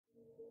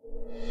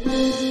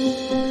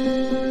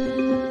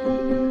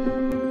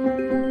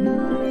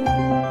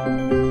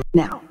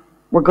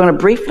We're going to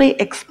briefly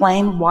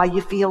explain why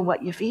you feel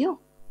what you feel.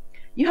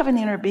 You have an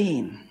inner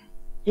being.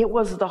 It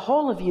was the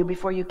whole of you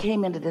before you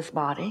came into this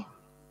body.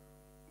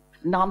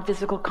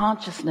 Non-physical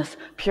consciousness,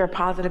 pure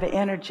positive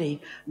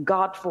energy,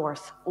 God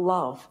force,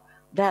 love.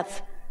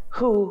 That's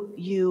who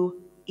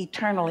you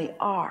eternally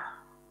are.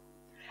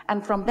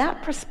 And from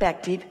that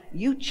perspective,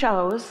 you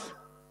chose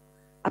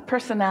a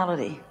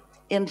personality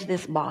into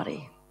this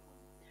body.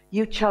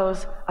 You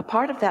chose a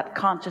part of that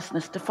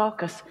consciousness to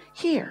focus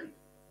here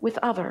with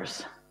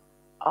others.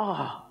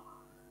 Oh,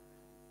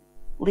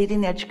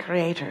 leading edge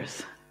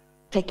creators,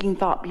 taking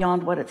thought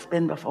beyond what it's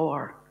been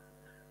before,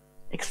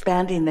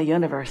 expanding the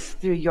universe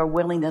through your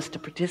willingness to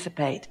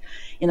participate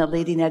in a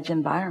leading edge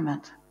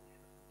environment.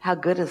 How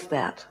good is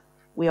that?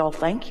 We all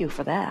thank you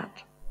for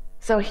that.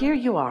 So here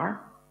you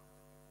are,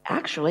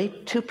 actually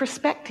two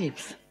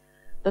perspectives.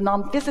 The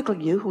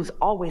non-physical you, who's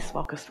always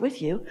focused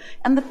with you,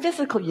 and the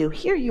physical you.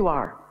 Here you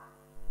are,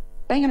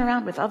 banging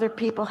around with other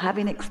people,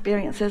 having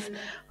experiences,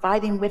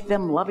 fighting with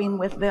them, loving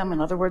with them.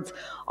 In other words,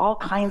 all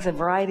kinds of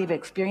variety of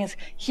experience.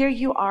 Here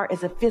you are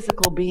as a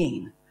physical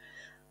being,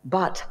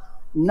 but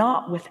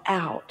not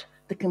without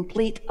the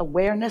complete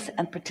awareness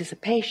and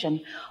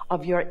participation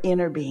of your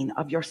inner being,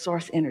 of your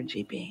source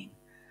energy being,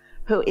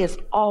 who is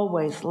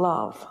always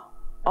love,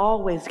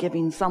 always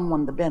giving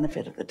someone the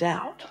benefit of the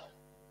doubt,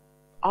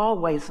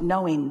 always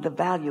knowing the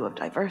value of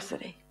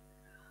diversity,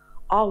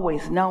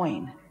 always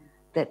knowing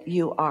that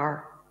you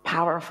are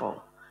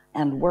powerful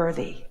and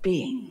worthy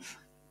beings.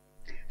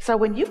 So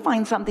when you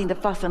find something to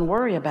fuss and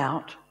worry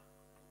about,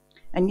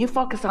 and you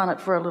focus on it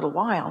for a little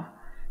while,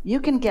 you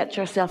can get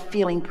yourself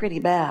feeling pretty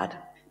bad,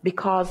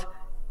 because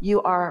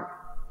you are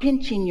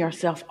pinching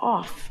yourself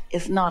off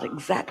is not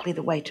exactly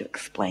the way to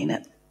explain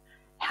it.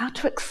 How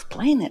to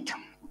explain it?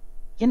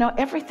 You know,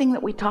 everything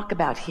that we talk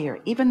about here,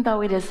 even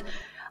though it is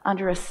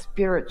under a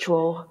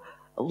spiritual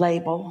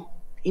label,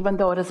 even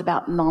though it is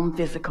about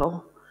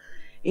non-physical,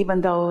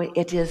 even though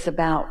it is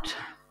about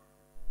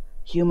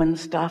human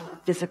stuff,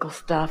 physical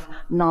stuff,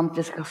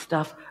 non-physical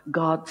stuff,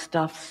 God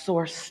stuff,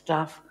 source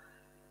stuff,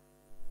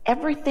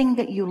 everything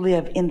that you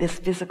live in this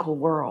physical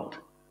world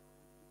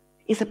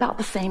is about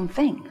the same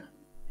thing.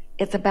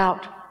 It's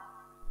about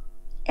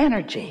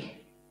energy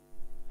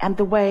and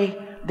the way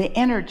the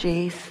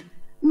energies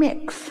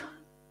mix.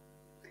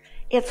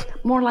 It's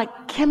more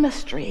like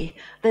chemistry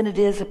than it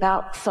is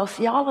about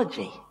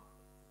sociology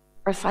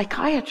or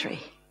psychiatry.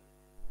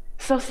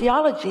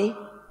 Sociology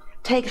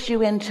takes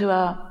you into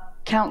a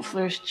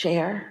counselor's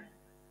chair,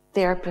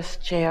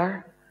 therapist's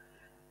chair,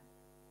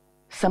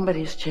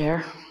 somebody's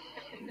chair,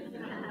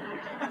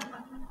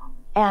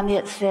 and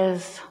it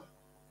says,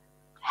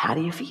 how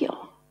do you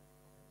feel?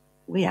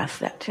 We ask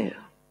that too.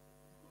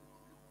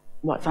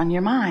 What's on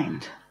your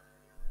mind?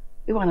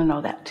 We want to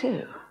know that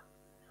too.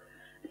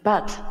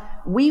 But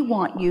we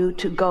want you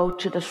to go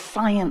to the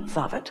science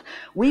of it.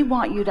 We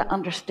want you to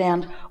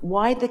understand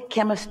why the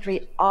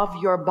chemistry of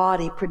your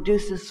body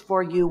produces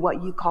for you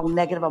what you call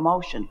negative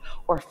emotion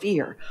or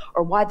fear,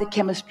 or why the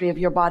chemistry of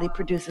your body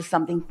produces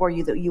something for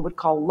you that you would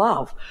call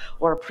love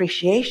or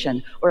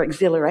appreciation or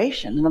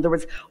exhilaration. In other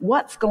words,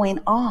 what's going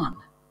on?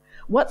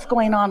 What's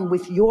going on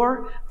with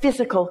your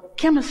physical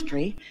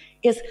chemistry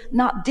is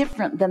not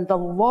different than the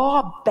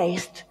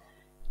law-based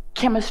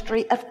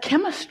chemistry of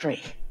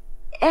chemistry.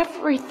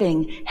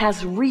 Everything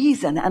has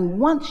reason, and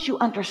once you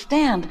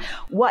understand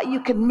what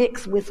you can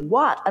mix with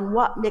what and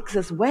what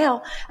mixes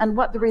well and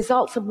what the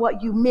results of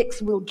what you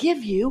mix will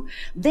give you,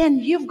 then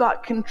you've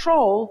got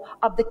control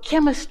of the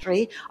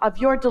chemistry of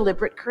your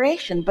deliberate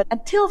creation. But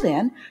until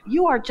then,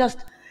 you are just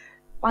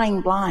flying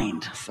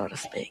blind, so to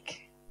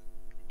speak,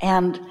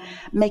 and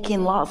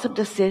making lots of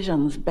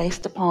decisions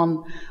based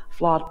upon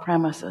flawed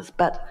premises.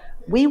 But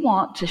we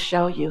want to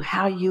show you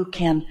how you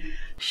can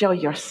show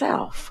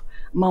yourself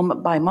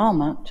moment by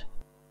moment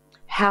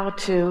how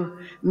to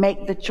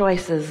make the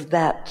choices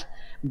that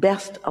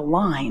best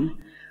align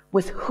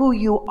with who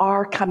you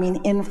are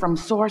coming in from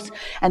source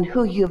and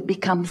who you've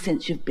become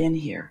since you've been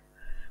here.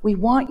 We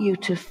want you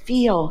to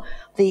feel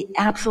the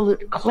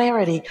absolute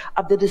clarity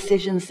of the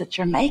decisions that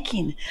you're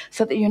making,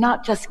 so that you're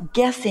not just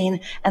guessing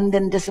and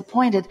then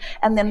disappointed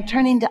and then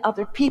turning to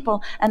other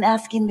people and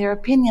asking their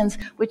opinions,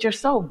 which are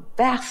so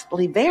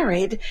vastly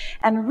varied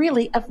and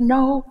really of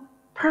no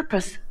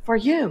purpose for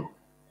you.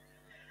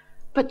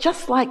 But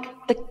just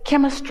like the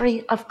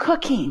chemistry of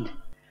cooking,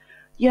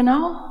 you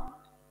know,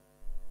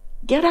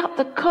 get out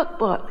the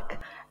cookbook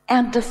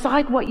and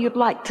decide what you'd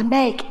like to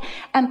make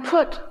and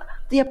put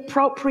the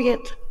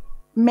appropriate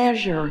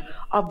measure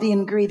of the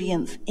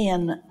ingredients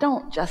in.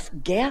 Don't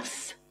just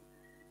guess,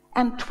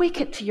 and tweak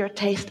it to your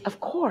taste, of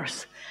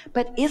course.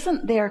 But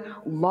isn't there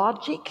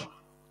logic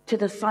to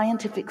the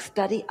scientific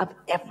study of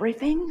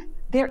everything?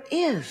 There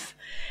is.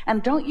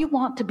 And don't you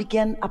want to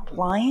begin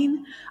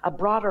applying a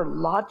broader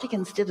logic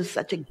instead of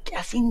such a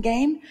guessing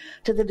game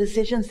to the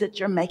decisions that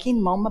you're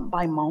making moment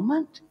by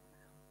moment?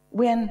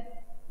 When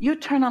you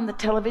turn on the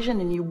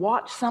television and you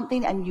watch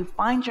something and you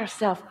find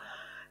yourself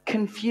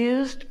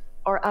confused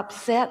or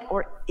upset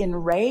or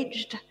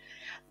enraged,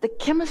 The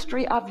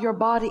chemistry of your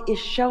body is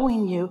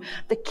showing you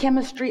the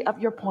chemistry of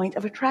your point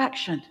of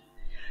attraction.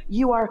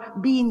 You are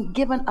being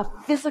given a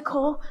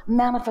physical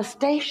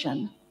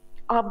manifestation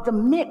of the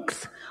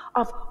mix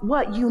of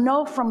what you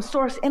know from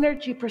source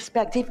energy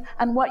perspective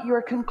and what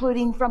you're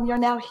concluding from your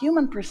now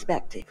human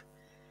perspective.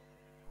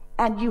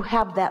 And you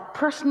have that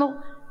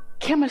personal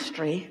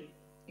chemistry,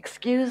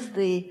 excuse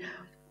the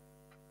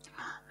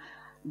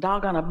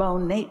dog on a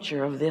bone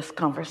nature of this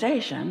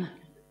conversation.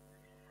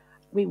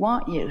 We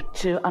want you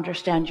to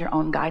understand your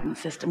own guidance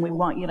system. We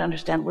want you to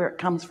understand where it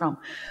comes from.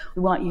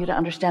 We want you to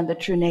understand the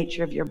true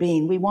nature of your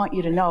being. We want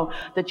you to know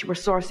that you were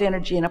source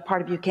energy and a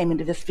part of you came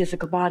into this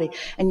physical body,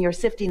 and you're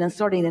sifting and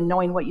sorting and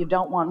knowing what you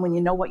don't want. When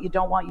you know what you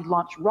don't want, you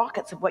launch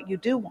rockets of what you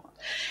do want.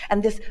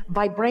 And this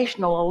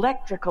vibrational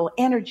electrical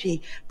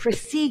energy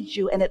precedes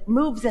you, and it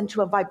moves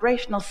into a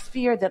vibrational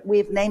sphere that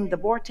we've named the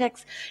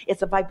Vortex.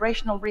 It's a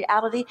vibrational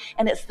reality,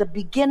 and it's the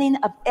beginning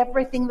of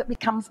everything that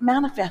becomes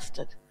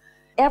manifested.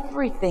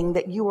 Everything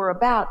that you are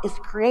about is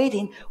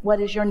creating what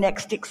is your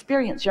next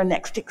experience, your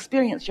next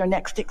experience, your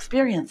next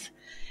experience.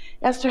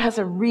 Esther has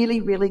a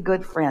really, really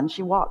good friend.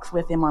 She walks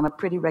with him on a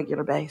pretty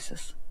regular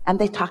basis. And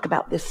they talk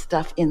about this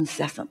stuff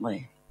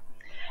incessantly.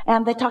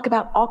 And they talk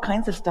about all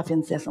kinds of stuff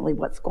incessantly.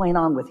 What's going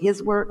on with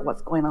his work,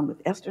 what's going on with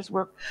Esther's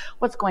work,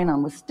 what's going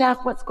on with staff,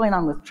 what's going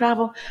on with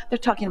travel. They're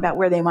talking about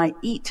where they might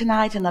eat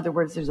tonight. In other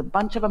words, there's a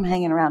bunch of them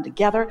hanging around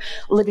together,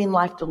 living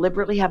life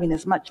deliberately, having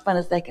as much fun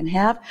as they can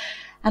have.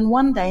 And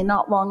one day,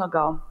 not long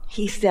ago,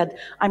 he said,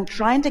 I'm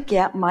trying to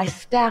get my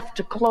staff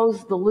to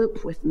close the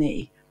loop with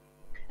me.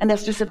 And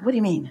Esther said, what do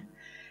you mean?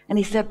 And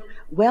he said,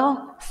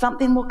 well,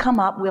 something will come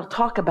up. We'll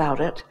talk about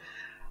it.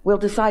 We'll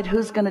decide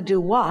who's going to do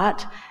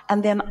what.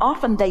 And then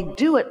often they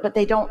do it, but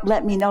they don't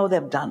let me know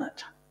they've done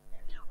it.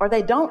 Or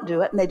they don't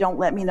do it and they don't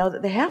let me know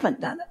that they haven't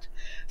done it.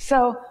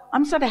 So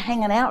I'm sort of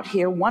hanging out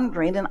here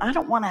wondering, and I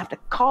don't want to have to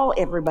call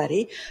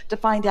everybody to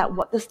find out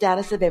what the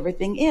status of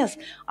everything is.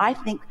 I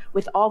think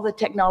with all the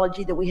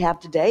technology that we have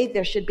today,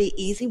 there should be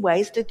easy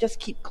ways to just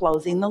keep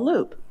closing the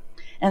loop.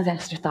 And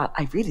Esther thought,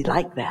 I really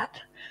like that.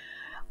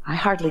 I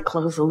hardly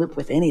close the loop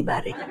with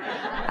anybody.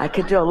 I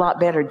could do a lot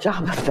better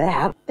job of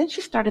that. Then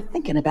she started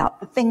thinking about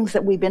the things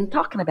that we've been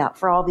talking about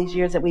for all these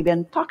years that we've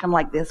been talking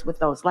like this with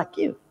those like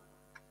you.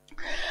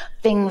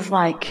 Things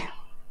like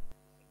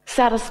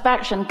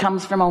satisfaction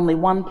comes from only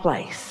one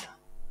place.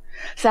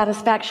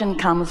 Satisfaction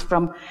comes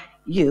from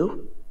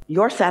you.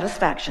 Your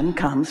satisfaction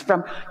comes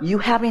from you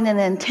having an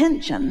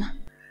intention,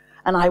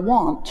 and I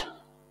want,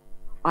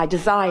 I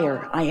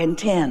desire, I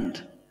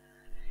intend.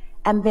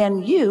 And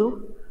then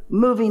you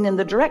moving in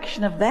the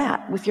direction of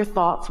that with your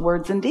thoughts,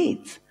 words, and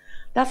deeds.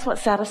 That's what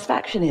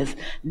satisfaction is.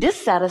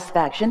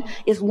 Dissatisfaction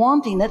is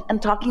wanting it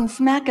and talking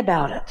smack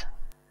about it.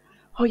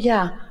 Oh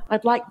yeah,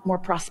 I'd like more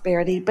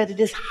prosperity, but it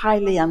is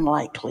highly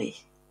unlikely.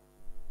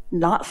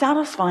 Not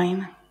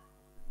satisfying.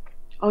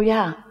 Oh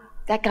yeah,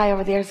 that guy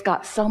over there's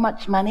got so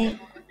much money.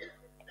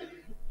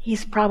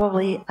 He's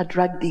probably a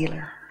drug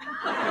dealer.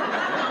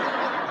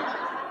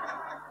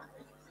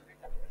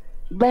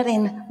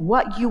 Letting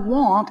what you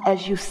want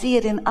as you see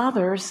it in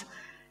others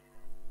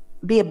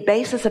be a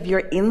basis of your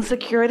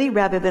insecurity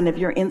rather than of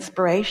your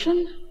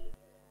inspiration.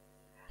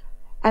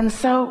 And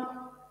so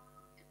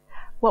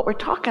what we're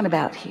talking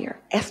about here,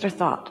 Esther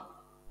thought,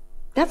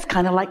 that's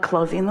kind of like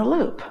closing the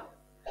loop.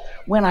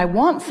 When I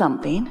want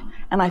something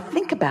and I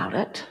think about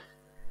it,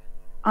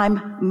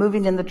 I'm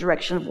moving in the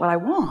direction of what I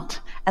want.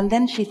 And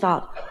then she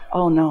thought,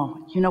 oh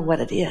no, you know what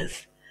it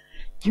is.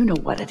 You know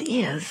what it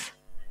is.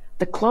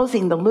 The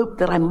closing the loop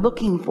that I'm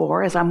looking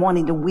for as I'm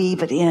wanting to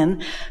weave it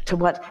in to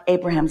what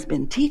Abraham's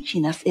been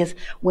teaching us is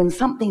when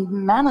something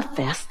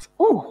manifests,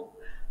 ooh,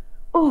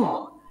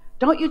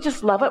 don't you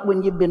just love it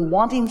when you've been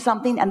wanting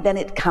something and then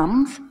it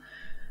comes?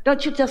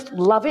 Don't you just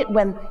love it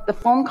when the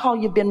phone call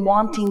you've been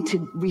wanting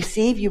to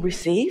receive, you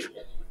receive?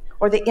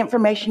 Or the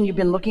information you've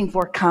been looking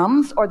for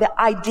comes, or the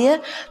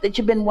idea that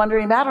you've been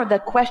wondering about, or the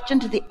question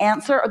to the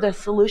answer, or the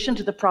solution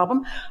to the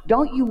problem.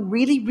 Don't you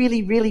really,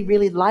 really, really,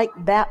 really like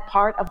that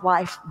part of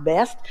life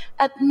best?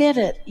 Admit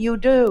it, you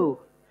do.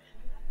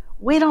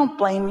 We don't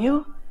blame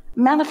you.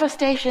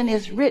 Manifestation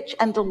is rich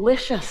and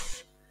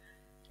delicious.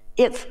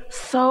 It's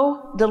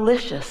so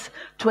delicious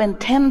to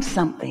intend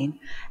something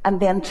and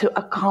then to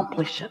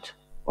accomplish it,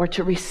 or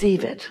to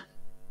receive it,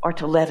 or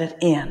to let it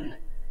in.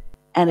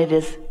 And it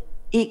is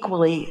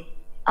equally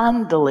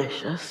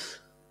undelicious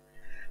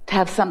to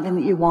have something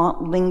that you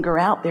want linger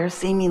out there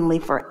seemingly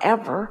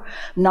forever,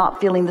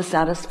 not feeling the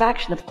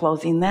satisfaction of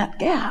closing that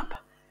gap.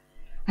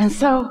 And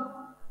so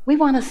we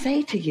want to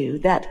say to you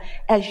that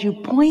as you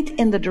point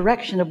in the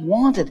direction of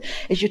wanted,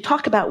 as you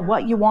talk about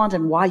what you want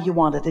and why you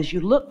want it, as you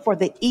look for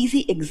the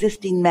easy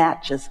existing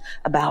matches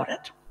about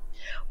it,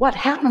 what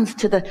happens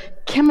to the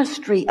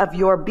chemistry of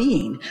your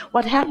being?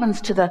 What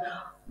happens to the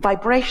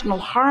vibrational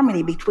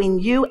harmony between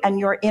you and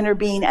your inner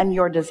being and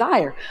your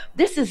desire?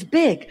 This is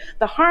big.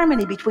 The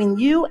harmony between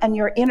you and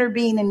your inner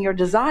being and your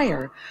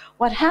desire.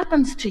 What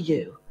happens to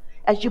you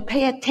as you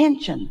pay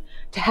attention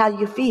to how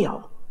you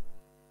feel?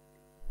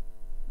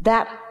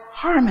 That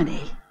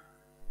harmony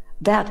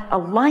That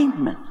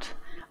alignment,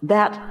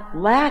 that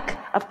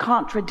lack of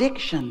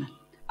contradiction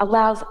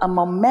allows a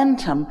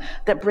momentum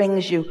that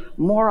brings you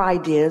more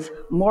ideas,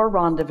 more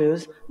rendezvous,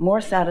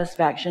 more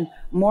satisfaction,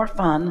 more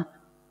fun.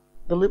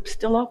 The loop's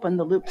still open,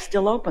 the loop's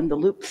still open, the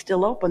loop's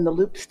still open, the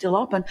loop's still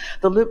open,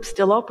 the loop's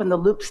still open, the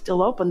loop's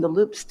still open, the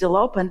loop's still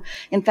open.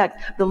 In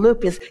fact, the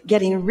loop is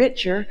getting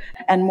richer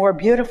and more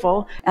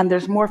beautiful, and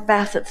there's more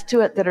facets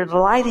to it that are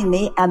delighting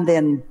me, and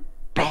then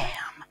bam,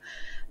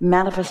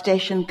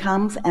 manifestation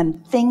comes,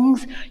 and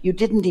things you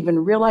didn't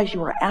even realize you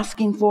were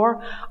asking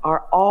for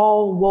are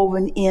all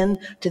woven in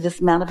to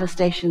this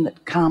manifestation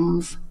that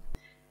comes.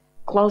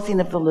 Closing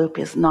of the loop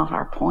is not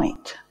our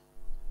point.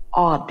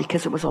 Odd,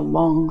 because it was a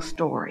long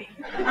story.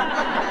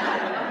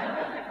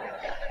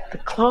 The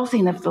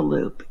closing of the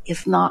loop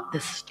is not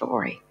this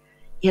story.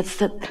 It's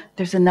that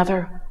there's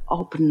another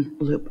open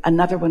loop,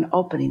 another one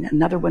opening,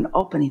 another one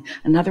opening,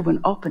 another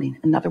one opening,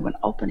 another one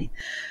opening.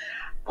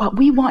 What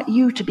we want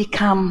you to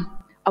become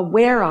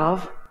aware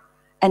of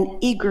and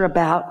eager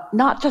about,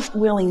 not just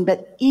willing,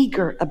 but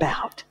eager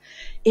about,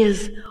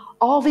 is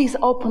all these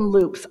open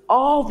loops,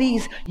 all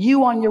these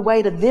you on your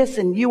way to this,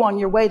 and you on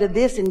your way to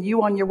this, and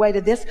you on your way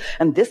to this,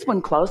 and this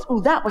one closed.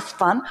 Ooh, that was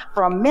fun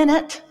for a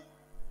minute.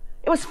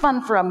 It was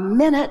fun for a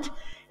minute.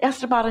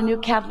 Esther bought a new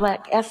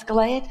Cadillac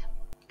Escalade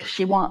because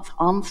she wants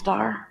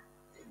OnStar.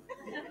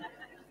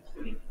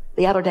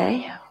 The other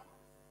day,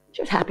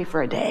 she was happy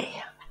for a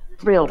day.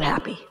 Thrilled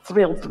happy.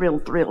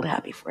 Thrilled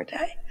happy for a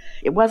day.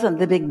 It wasn't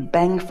the big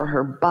bang for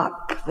her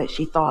buck that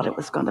she thought it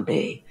was going to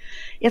be.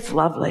 It's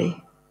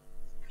lovely.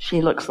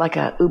 She looks like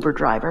a Uber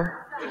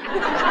driver.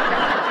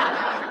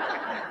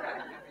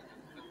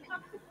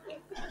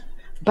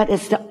 But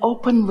it's the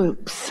open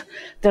loops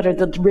that are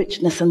the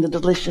richness and the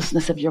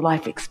deliciousness of your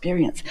life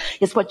experience.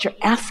 It's what you're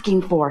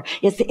asking for.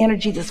 It's the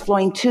energy that's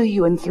flowing to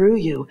you and through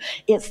you.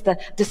 It's the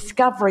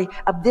discovery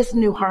of this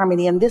new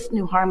harmony and this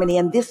new harmony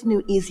and this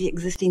new easy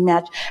existing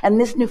match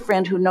and this new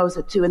friend who knows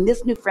it too and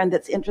this new friend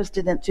that's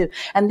interested in it too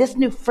and this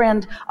new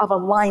friend of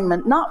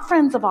alignment, not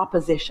friends of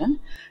opposition.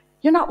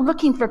 You're not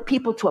looking for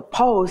people to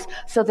oppose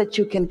so that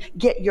you can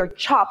get your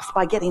chops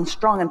by getting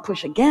strong and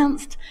push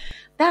against.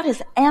 That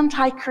is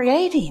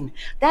anti-creating.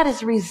 That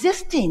is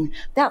resisting.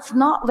 That's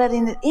not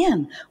letting it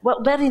in.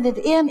 What letting it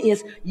in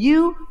is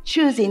you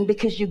choosing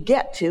because you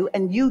get to,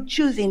 and you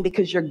choosing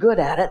because you're good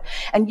at it,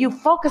 and you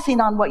focusing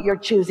on what you're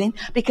choosing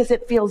because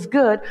it feels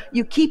good,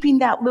 you keeping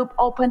that loop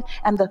open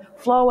and the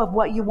flow of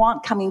what you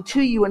want coming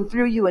to you and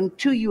through you and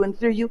to you and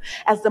through you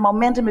as the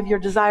momentum of your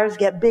desires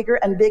get bigger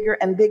and bigger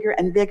and bigger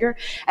and bigger,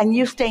 and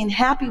you staying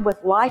happy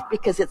with life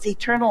because it's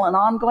eternal and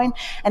ongoing,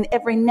 and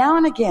every now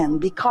and again,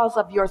 because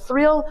of your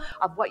thrill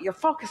of what you're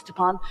focused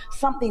upon,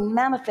 something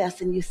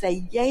manifests and you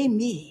say, yay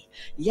me,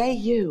 yay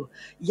you,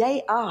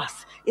 yay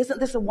us. Isn't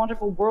this a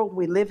wonderful world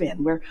we live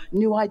in, where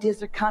new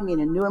ideas are coming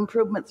and new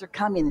improvements are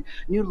coming, and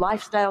new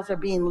lifestyles are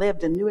being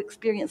lived and new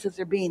experiences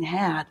are being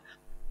had?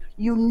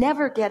 You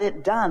never get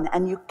it done,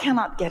 and you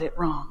cannot get it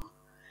wrong.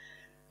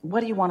 What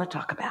do you want to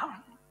talk about?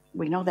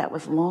 We know that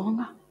was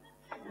long,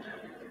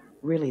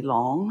 really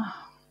long.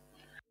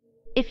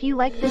 If you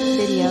like this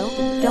video,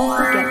 don't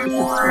forget to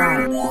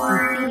subscribe and